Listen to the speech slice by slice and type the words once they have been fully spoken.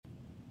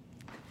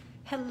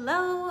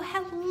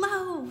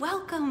Hello,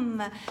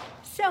 welcome.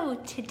 So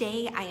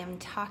today I am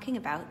talking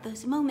about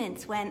those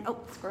moments when,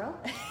 squirrel,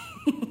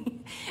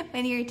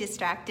 when you're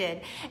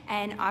distracted.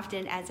 And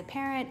often as a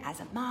parent, as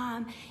a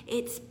mom,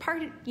 it's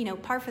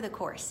par for the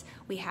course.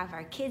 We have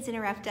our kids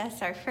interrupt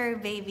us, our fur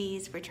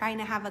babies, we're trying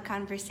to have a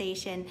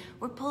conversation,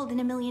 we're pulled in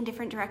a million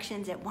different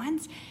directions at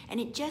once, and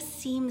it just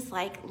seems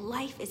like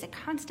life is a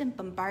constant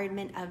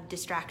bombardment of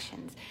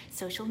distractions.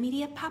 Social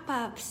media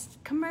pop-ups,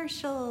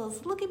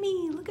 commercials, look at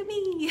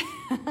me.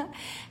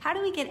 How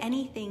do we get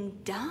anything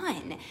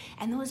done?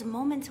 And those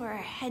moments where our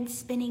head's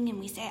spinning and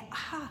we say,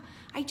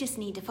 I just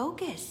need to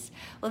focus.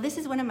 Well, this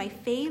is one of my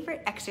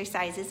favorite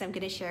exercises I'm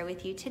going to share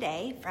with you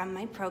today from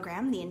my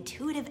program, the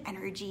Intuitive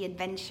Energy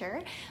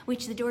Adventure,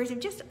 which the doors have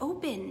just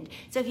opened.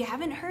 So if you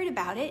haven't heard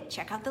about it,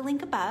 check out the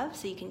link above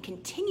so you can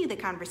continue the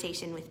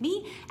conversation with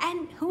me.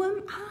 And who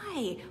am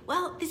I?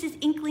 Well, this is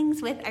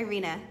Inklings with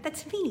Irina.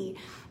 That's me.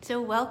 So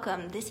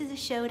welcome. This is a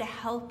show to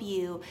help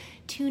you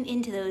tune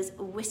into those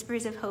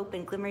whispers of hope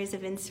and glimmers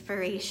of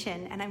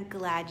inspiration, and I'm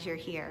glad you're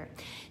here.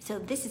 So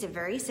this is a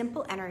very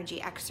simple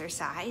energy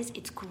exercise.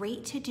 It's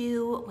great to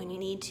do when you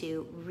need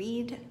to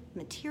read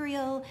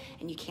material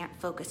and you can't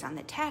focus on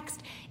the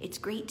text. It's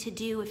great to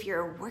do if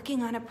you're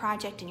working on a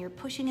project and you're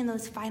pushing in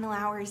those final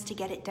hours to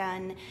get it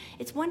done.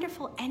 It's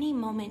wonderful any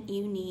moment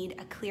you need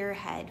a clear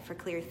head for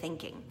clear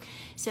thinking.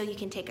 So you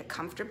can take a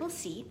comfortable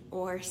seat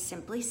or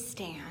simply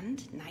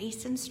stand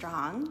nice and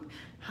strong.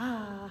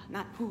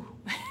 Not ooh.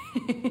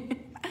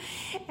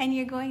 And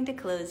you're going to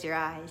close your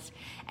eyes.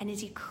 And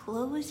as you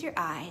close your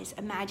eyes,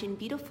 imagine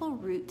beautiful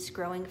roots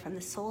growing from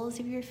the soles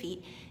of your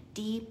feet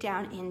deep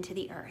down into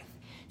the earth.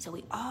 So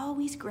we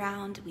always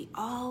ground, we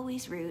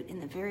always root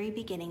in the very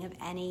beginning of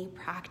any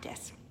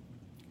practice.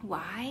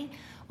 Why?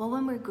 Well,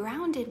 when we're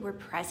grounded, we're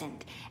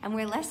present, and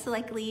we're less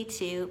likely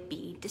to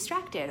be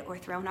distracted or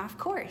thrown off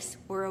course.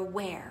 We're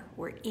aware,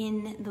 we're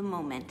in the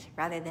moment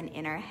rather than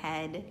in our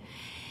head.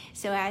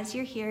 So as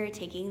you're here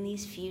taking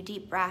these few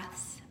deep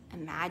breaths,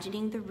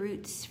 imagining the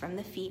roots from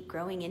the feet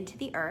growing into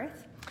the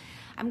earth,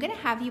 I'm going to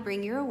have you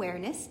bring your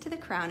awareness to the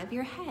crown of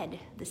your head,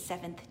 the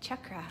seventh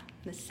chakra,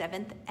 the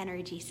seventh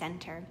energy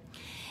center.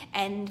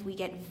 And we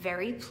get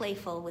very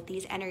playful with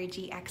these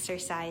energy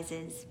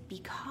exercises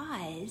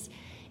because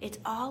it's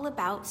all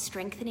about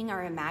strengthening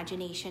our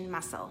imagination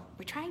muscle.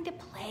 We're trying to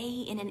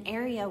play in an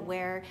area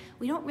where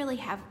we don't really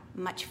have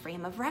much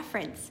frame of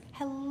reference.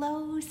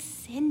 Hello,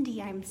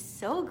 Cindy. I'm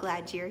so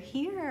glad you're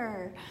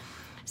here.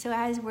 So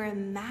as we're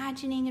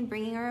imagining and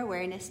bringing our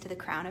awareness to the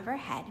crown of our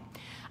head,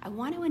 I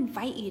want to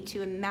invite you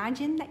to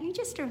imagine that you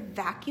just are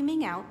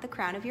vacuuming out the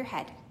crown of your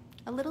head.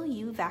 A little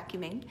you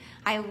vacuuming.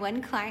 I have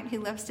one client who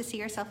loves to see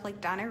herself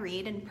like Donna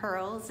Reed in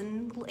pearls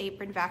and little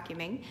apron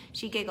vacuuming.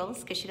 She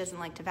giggles because she doesn't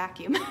like to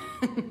vacuum.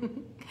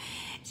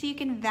 So you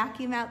can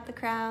vacuum out the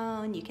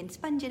crown, you can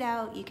sponge it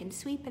out, you can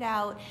sweep it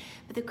out.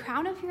 But the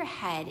crown of your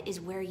head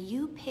is where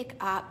you pick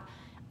up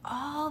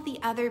all the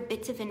other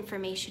bits of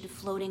information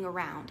floating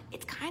around.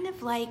 It's kind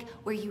of like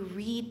where you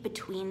read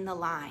between the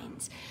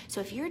lines.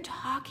 So if you're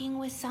talking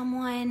with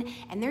someone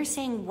and they're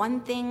saying one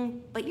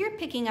thing, but you're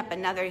picking up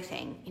another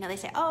thing, they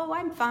say, oh,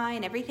 I'm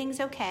fine, everything's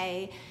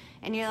okay.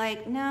 And you're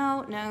like,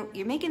 no,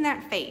 you're making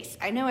that face.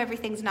 I know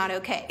everything's not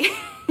okay.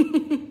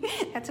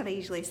 That's what I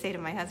usually say to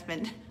my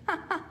husband.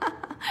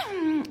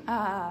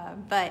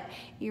 But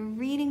you're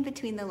reading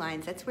between the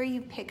lines. That's where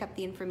you pick up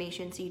the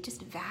information. So you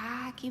just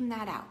vacuum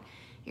that out.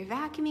 You're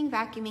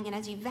vacuuming, and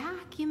as you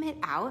vacuum it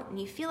out and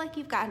you feel like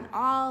you've gotten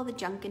all the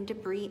junk and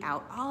debris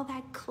out, all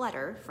that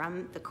clutter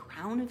from the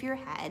crown of your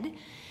head,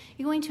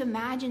 you're going to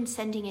imagine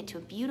sending it to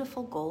a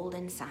beautiful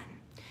golden sun.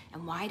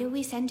 And why do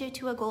we send it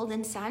to a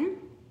golden sun?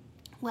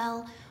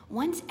 Well,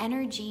 once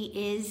energy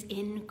is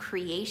in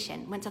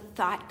creation, once a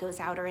thought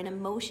goes out or an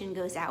emotion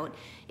goes out,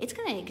 it's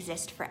going to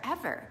exist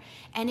forever.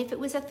 And if it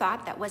was a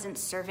thought that wasn't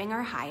serving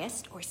our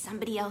highest or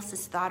somebody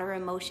else's thought or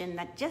emotion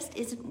that just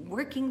isn't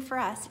working for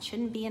us, it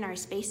shouldn't be in our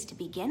space to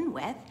begin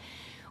with,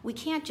 we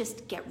can't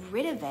just get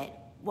rid of it.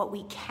 What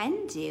we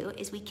can do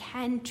is we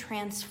can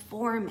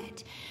transform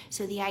it.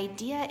 So the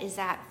idea is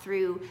that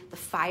through the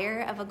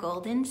fire of a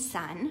golden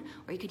sun,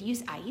 or you could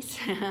use ice,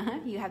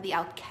 you have the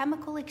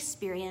alchemical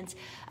experience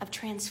of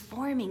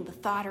transforming the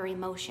thought or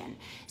emotion.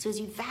 So as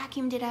you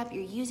vacuumed it up,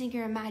 you're using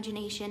your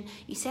imagination,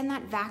 you send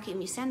that vacuum,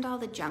 you send all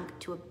the junk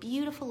to a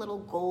beautiful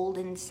little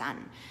golden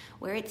sun,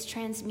 where it's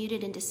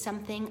transmuted into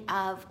something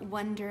of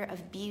wonder,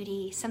 of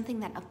beauty, something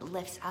that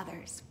uplifts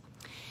others.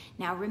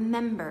 Now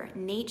remember,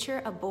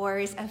 nature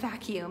abhors a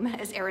vacuum,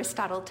 as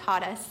Aristotle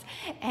taught us.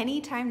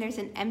 Anytime there's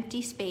an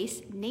empty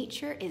space,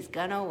 nature is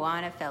gonna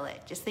wanna fill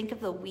it. Just think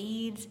of the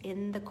weeds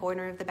in the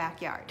corner of the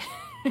backyard.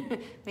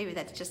 Maybe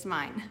that's just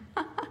mine.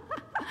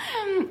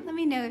 Let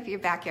me know if your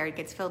backyard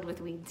gets filled with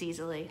weeds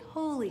easily.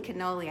 Holy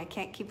cannoli, I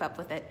can't keep up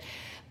with it.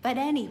 But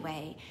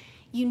anyway,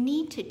 you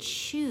need to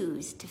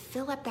choose to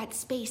fill up that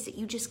space that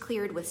you just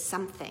cleared with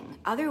something.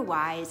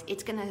 Otherwise,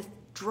 it's gonna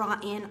draw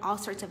in all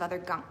sorts of other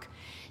gunk.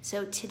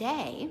 So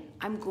today,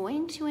 I'm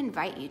going to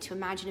invite you to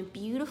imagine a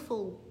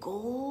beautiful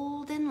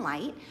golden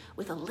light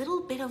with a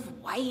little bit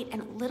of white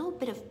and a little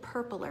bit of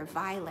purple or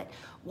violet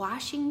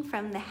washing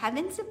from the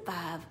heavens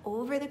above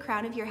over the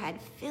crown of your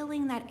head,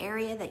 filling that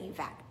area that you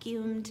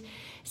vacuumed,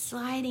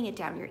 sliding it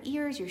down your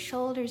ears, your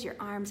shoulders, your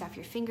arms, off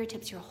your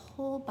fingertips, your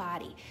whole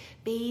body,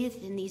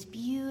 bathed in these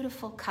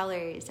beautiful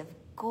colors of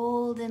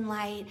golden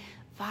light,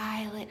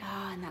 violet,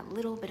 and that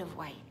little bit of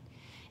white.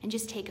 And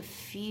just take a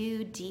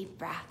few deep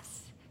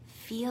breaths,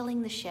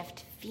 feeling the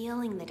shift,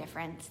 feeling the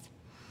difference.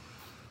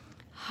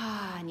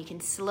 And you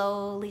can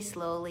slowly,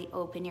 slowly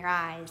open your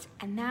eyes.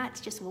 And that's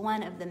just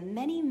one of the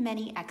many,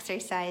 many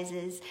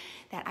exercises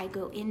that I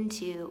go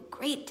into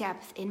great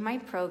depth in my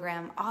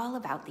program, all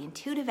about the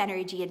intuitive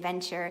energy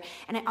adventure.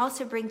 And I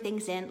also bring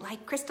things in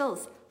like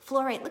crystals,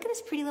 fluorite. Look at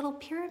this pretty little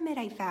pyramid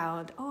I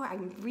found. Oh,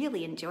 I'm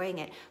really enjoying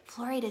it.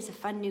 Fluorite is a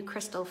fun new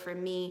crystal for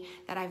me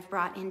that I've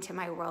brought into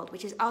my world,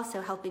 which is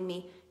also helping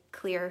me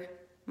clear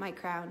my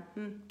crown.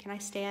 Can I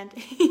stand?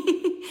 Did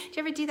you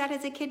ever do that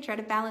as a kid? Try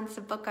to balance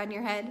a book on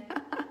your head?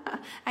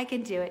 I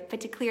can do it,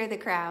 but to clear the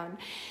crown.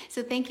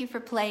 So thank you for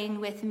playing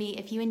with me.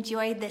 If you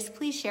enjoyed this,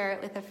 please share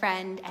it with a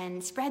friend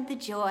and spread the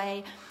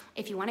joy.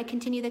 If you want to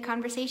continue the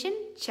conversation,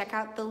 check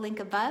out the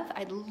link above.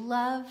 I'd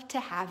love to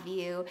have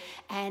you,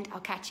 and I'll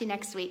catch you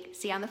next week.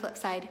 See you on the flip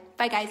side.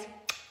 Bye,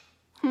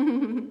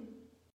 guys.